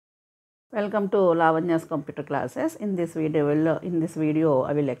Welcome to Lavanya's computer classes. In this video,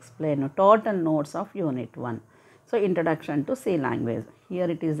 I will explain total notes of Unit 1. So, introduction to C language. Here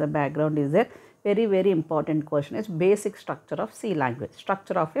it is the background is a very important question. It's basic structure of C language.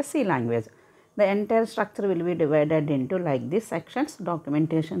 Structure of a C language. The entire structure will be divided into like this sections: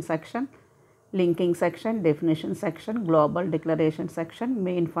 documentation section, linking section, definition section, global declaration section,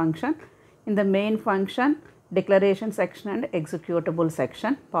 main function. In the main function, declaration section and executable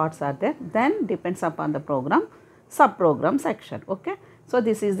section parts are there. Then depends upon the program, subprogram section. Okay. So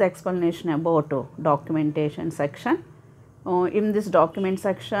this is the explanation about documentation section. In this document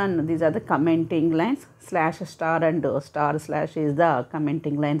section, these are the commenting lines. Slash star and star slash is the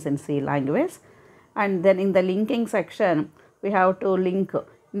commenting lines in C language. And then in the linking section, we have to link.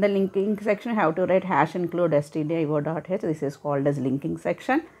 In the linking section, we have to write hash include stdio.h. This is called as linking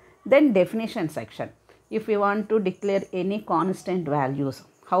section. Then definition section. If we want to declare any constant values,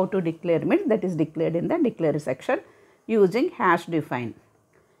 how to declare means that is declared in the declare section using hash define.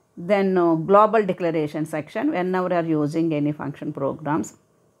 Then global declaration section, whenever we are using any function programs,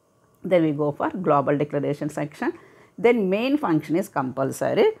 then we go for global declaration section. Then main function is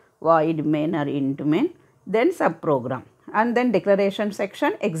compulsory, void main or int main, then subprogram, and then declaration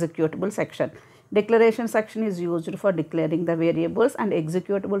section, executable section. Declaration section is used for declaring the variables and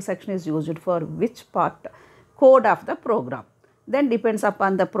executable section is used for which part code of the program. Then depends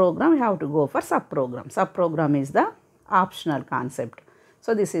upon the program, we have to go for subprogram. Subprogram is the optional concept.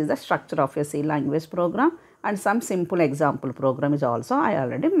 So this is the structure of a C language program, and some simple example program is also I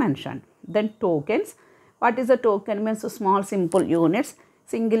already mentioned. Then tokens. What is a token? Means small simple units.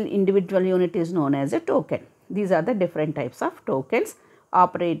 Single individual unit is known as a token. These are the different types of tokens.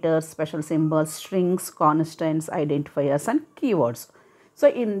 Operators, special symbols, strings, constants, identifiers and keywords. So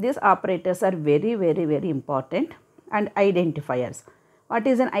in this, operators are very important, and identifiers. What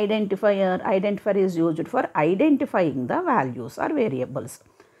is an identifier? Identifier is used for identifying the values or variables.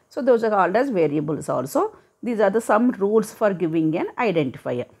 So those are called as variables also. These are the some rules for giving an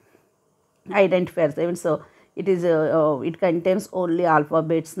identifier. Identifiers, even so it is it contains only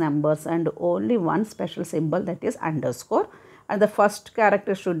alphabets, numbers and only one special symbol, that is underscore. And the first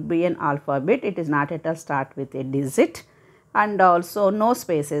character should be an alphabet. It is not at all start with a digit, and also no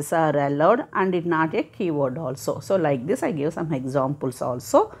spaces are allowed, and it not a keyword also. So like this I give some examples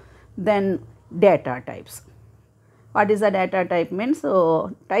also. Then data types. What is the data type? Means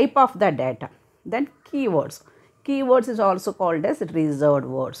type of the data. Then keywords. Keywords is also called as reserved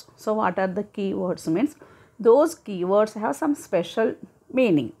words. So what are the keywords? Means those keywords have some special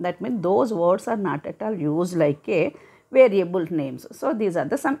meaning. That means those words are not at all used like a variable names. So these are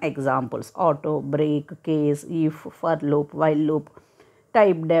the some examples: auto, break, case, if, for loop, while loop,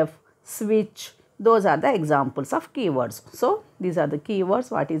 type def, switch. Those are the examples of keywords. So these are the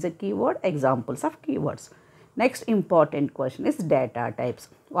keywords. What is a keyword? Examples of keywords. Next important question is data types.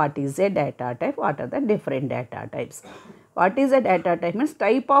 What is a data type? What are the different data types? What is a data type? Means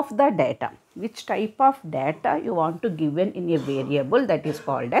type of the data. Which type of data you want to given in a variable, that is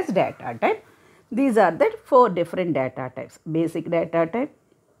called as data type. These are the 4 different data types: basic data type,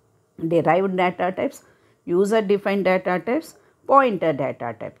 derived data types, user defined data types, pointer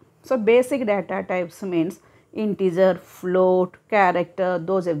data type. So basic data types means integer, float, character,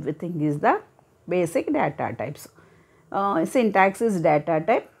 those everything is the basic data types. Syntax is data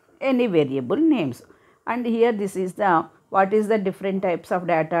type, any variable names. And here this is the, what is the different types of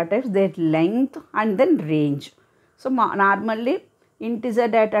data types? Their length and then range. So normally integer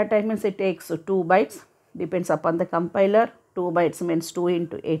data type means it takes 2 bytes, depends upon the compiler. 2 bytes means 2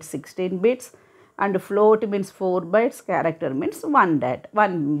 into 8, 16 bits, and float means 4 bytes, character means 1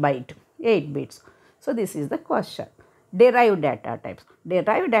 byte, 8 bits. So this is the question. Derived data types.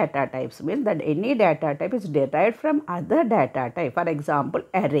 Derived data types means that any data type is derived from other data type. For example,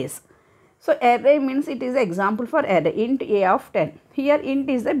 arrays. So array means it is an example for array, int a of 10. Here int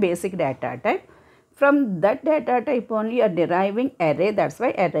is the basic data type. From that data type only you are deriving array, that's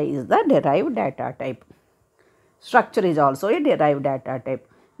why array is the derived data type. Structure is also a derived data type.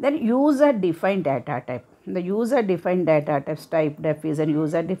 Then user defined data type. The user defined data types, type def is a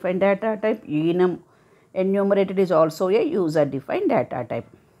user defined data type. Enum, enumerated is also a user defined data type.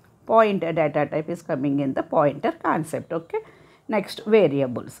 Pointer data type is coming in the pointer concept. Okay. Next,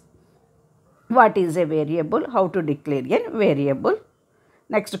 variables. What is a variable? How to declare a variable?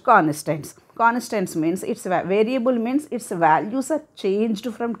 Next, constants. Constants means its variable means its values are changed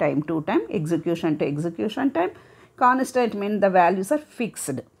from time to time, execution to execution time. Constant means the values are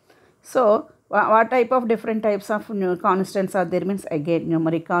fixed. So what type of different types of constants are there? Means again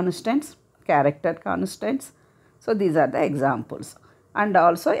numeric constants, character constants. So these are the examples. and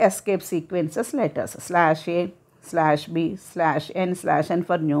also escape sequences letters /A, /B, /N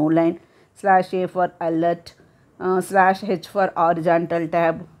for new line, /A for alert, /H for horizontal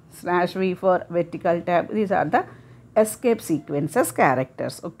tab, /V for vertical tab. These are the escape sequences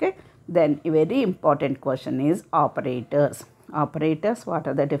characters. Okay. Then a very important question is operators. Operators, what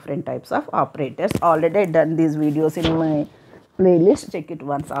are the different types of operators? Already done these videos in my playlist. Check it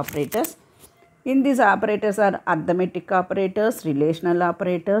once. Operators. In these operators are arithmetic operators, relational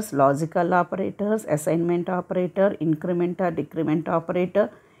operators, logical operators, assignment operator, increment or decrement operator,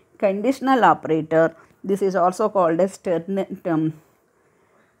 conditional operator. This is also called as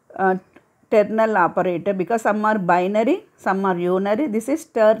ternal operator because some are binary, some are unary. This is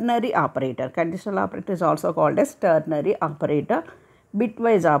ternary operator. Conditional operator is also called as ternary operator,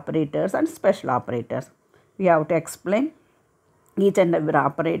 bitwise operators and special operators. We have to explain each and every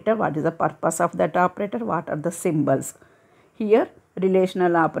operator, what is the purpose of that operator, what are the symbols. Here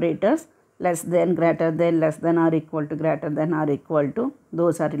relational operators, less than, greater than, less than or equal to, greater than or equal to,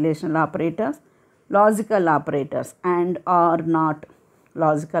 those are relational operators. Logical operators, and or not.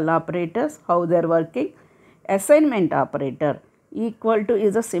 Logical operators, how they are working. Assignment operator, equal to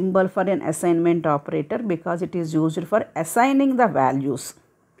is a symbol for an assignment operator because it is used for assigning the values.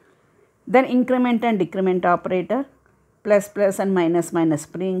 Then increment and decrement operator, plus and minus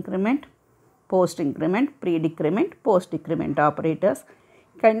pre-increment, post-increment, pre-decrement, post-decrement operators.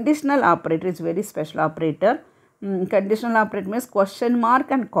 Conditional operator is very special operator. Conditional operator means question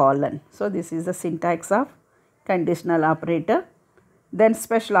mark and colon. So this is the syntax of conditional operator. Then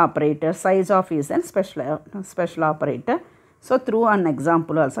special operator, size of is an special operator. So through an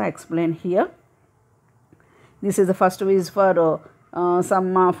example also I explain here. This is the first is for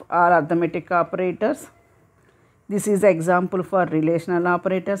sum of our arithmetic operators. This is an example for relational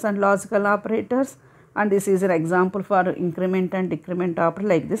operators and logical operators, and this is an example for increment and decrement operator.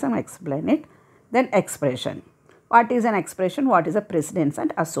 Like this I am explain it. Then expression. What is an expression? What is a precedence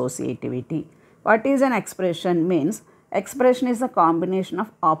and associativity? What is an expression means expression is a combination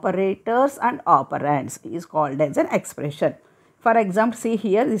of operators and operands is called as an expression. For example, see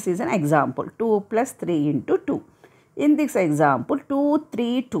here, this is an example 2 plus 3 into 2. In this example 2,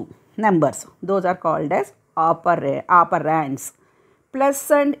 3, 2 numbers, those are called as operands.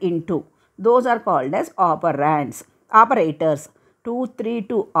 Plus and into, those are called as operators. 2, 3,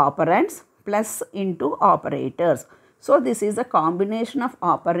 2 operands, plus into operators. So this is a combination of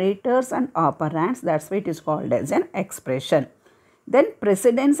operators and operands. That's why it is called as an expression. Then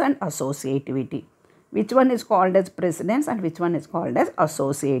precedence and associativity. Which one is called as precedence and which one is called as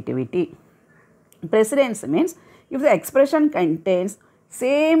associativity? Precedence means if the expression contains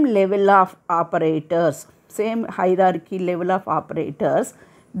same level of operators, same hierarchy level of operators,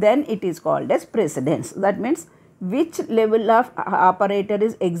 then it is called as precedence. That means which level of operator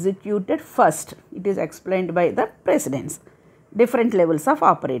is executed first. It is explained by the precedence. Different levels of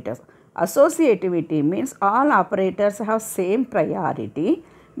operators. Associativity means all operators have same priority,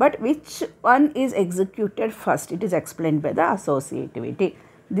 but which one is executed first. It is explained by the associativity.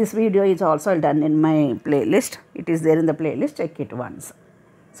 This video is also done in my playlist. It is there in the playlist. Check it once.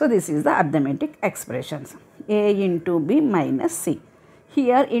 So this is the arithmetic expressions. A into B minus C.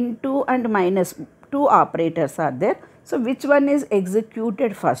 Here into and minus two operators are there. So which one is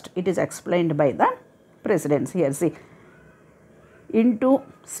executed first? It is explained by the precedence. Here see, into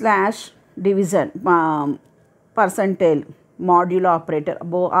slash division, percentile, modulo operator,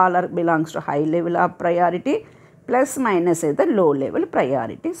 all are belongs to high level of priority, plus minus is the low level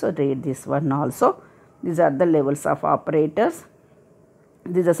priority. So read this one also. These are the levels of operators.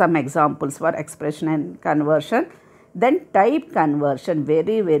 These are some examples for expression and conversion. Then type conversion,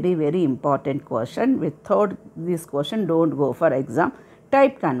 very important question. Without this question, don't go for exam.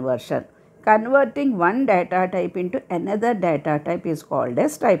 Type conversion. Converting one data type into another data type is called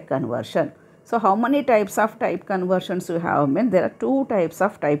as type conversion. So how many types of type conversions you have? There are two types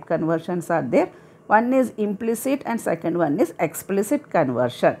of type conversions are there. One is implicit and second one is explicit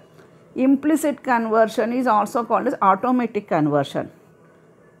conversion. Implicit conversion is also called as automatic conversion.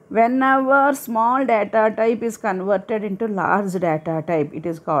 Whenever small data type is converted into large data type, it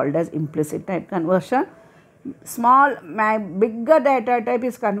is called as implicit type conversion. Bigger data type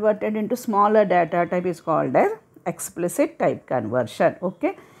is converted into smaller data type is called as explicit type conversion.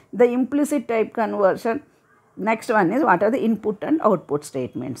 Okay. The implicit type conversion, next one is what are the input and output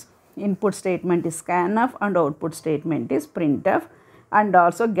statements. Input statement is scanf and output statement is printf, and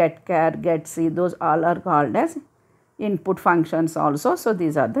also get char, get see, those all are called as input functions also. So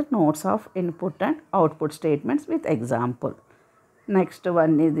these are the nodes of input and output statements with example. Next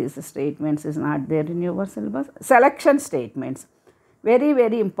one is these statements is not there in your syllabus. Selection statements. Very,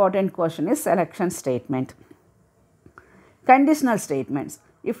 very important question is selection statement. Conditional statements.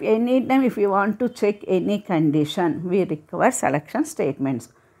 If anytime if you want to check any condition, we require selection statements.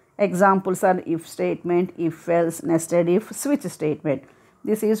 Examples are if statement, if else, nested if, switch statement.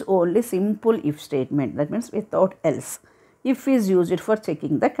 This is only simple if statement, that means without else. If is used for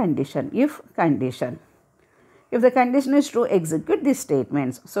checking the condition, if condition. If the condition is true, execute these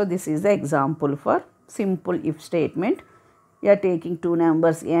statements. So this is the example for simple if statement. We are taking two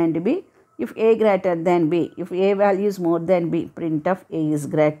numbers A and B. If A greater than B, if A value is more than B, print of A is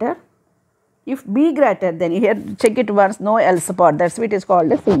greater. If B greater than, here check it once, no else part, that's why it is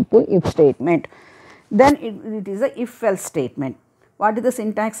called a simple if statement. Then it is a if else statement. What is the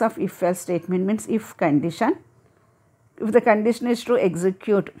syntax of if else statement? Means if condition. If the condition is true,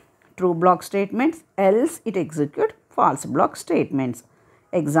 execute true block statements, else it execute false block statements.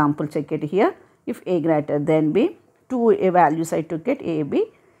 Example, check it here. If A greater than B, two A values I took it, A, B.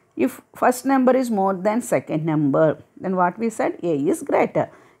 If first number is more than second number, then what we said, A is greater.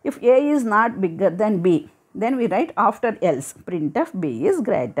 If A is not bigger than B, then we write after else, print of B is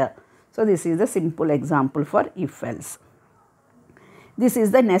greater. So this is a simple example for if else. This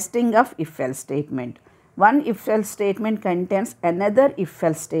is the nesting of if else statement. One if else statement contains another if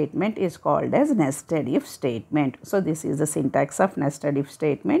else statement is called as nested if statement. So this is the syntax of nested if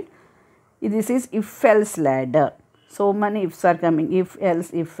statement. This is if else ladder. So many ifs are coming, if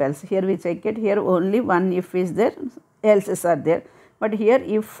else, if else. Here we check it, here only one if is there, else's are there. But here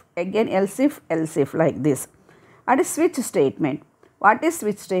if, again else if like this. And a switch statement. What is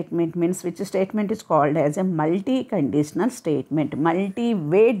switch statement? Means switch statement is called as a multi-conditional statement,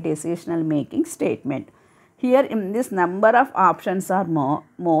 multi-way decisional making statement. Here in this number of options are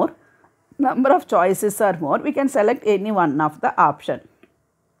more, number of choices are more, we can select any one of the option.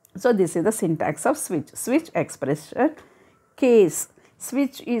 So this is the syntax of switch. Switch expression, case.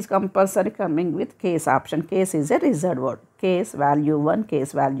 Switch is compulsory coming with case option. Case is a reserved word. Case value 1,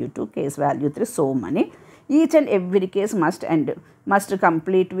 case value 2, case value 3, so many. Each and every case must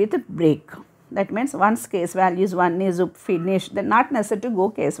complete with break. That means once case values 1 is finished, then not necessary to go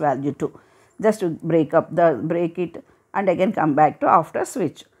case value 2. Just to break it and again come back to after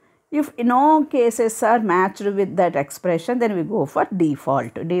switch. If no cases are matched with that expression, then we go for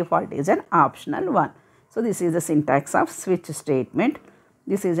default. Default is an optional one. So this is the syntax of switch statement.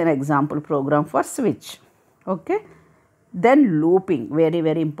 This is an example program for switch. Okay. Then looping. Very,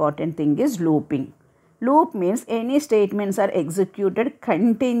 very important thing is looping. Loop means any statements are executed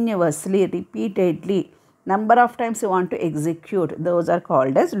continuously, repeatedly. Number of times you want to execute, those are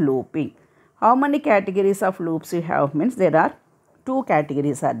called as looping. How many categories of loops you have? Means there are two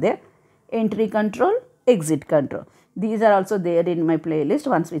categories are there, entry control, exit control. These are also there in my playlist.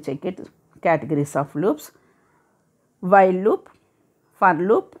 Once we check it, categories of loops, while loop, for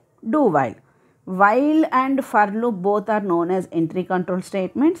loop, do while. While and for loop both are known as entry control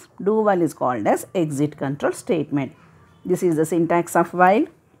statements. Do while is called as exit control statement. This is the syntax of while.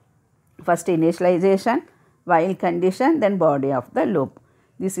 First initialization, while condition, then body of the loop.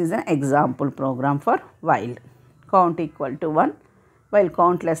 This is an example program for while. Count equal to 1. While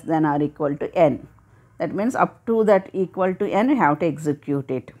count less than or equal to n. That means up to that equal to n, you have to execute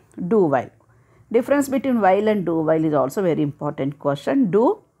it. Do while. Difference between while and do while is also very important question.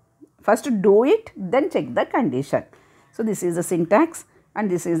 First do it, then check the condition. So this is the syntax and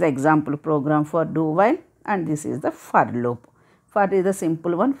this is the example program for do while and this is the for loop. For is the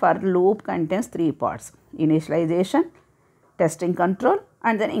simple one. For loop contains three parts. Initialization, testing control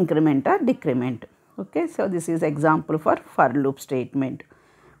and then increment or decrement. Okay, so this is example for loop statement.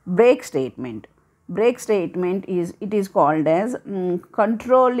 Break statement. Break statement is called as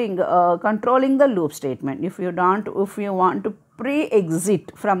controlling the loop statement. If you want to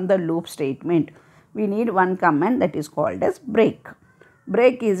pre-exit from the loop statement, we need one command that is called as break.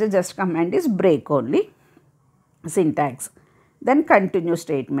 Break is just command is break only. Syntax. Then continue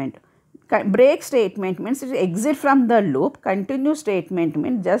statement. Break statement means it exit from the loop. Continue statement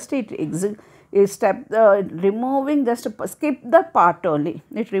means just it exit. Removing, just skip the part only.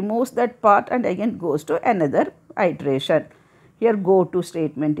 It removes that part and again goes to another iteration. Here go to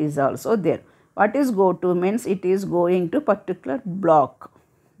statement is also there. What is go to means it is going to particular block.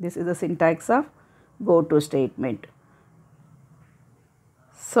 This is the syntax of go to statement.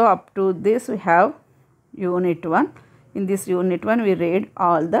 So up to this we have unit 1. In this unit 1 we read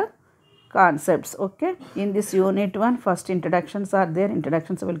all the concepts. Okay, in this unit 1 first introductions are there.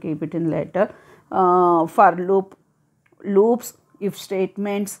 Introductions I will keep it in later. For loop, loops, if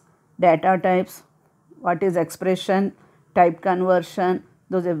statements, data types, what is expression, type conversion,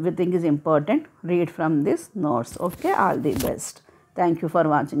 those everything is important. Read from this notes. Okay, all the best. Thank you for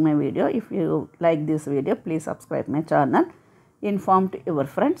watching my video. If you like this video, please subscribe my channel. Inform to your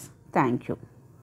friends. Thank you.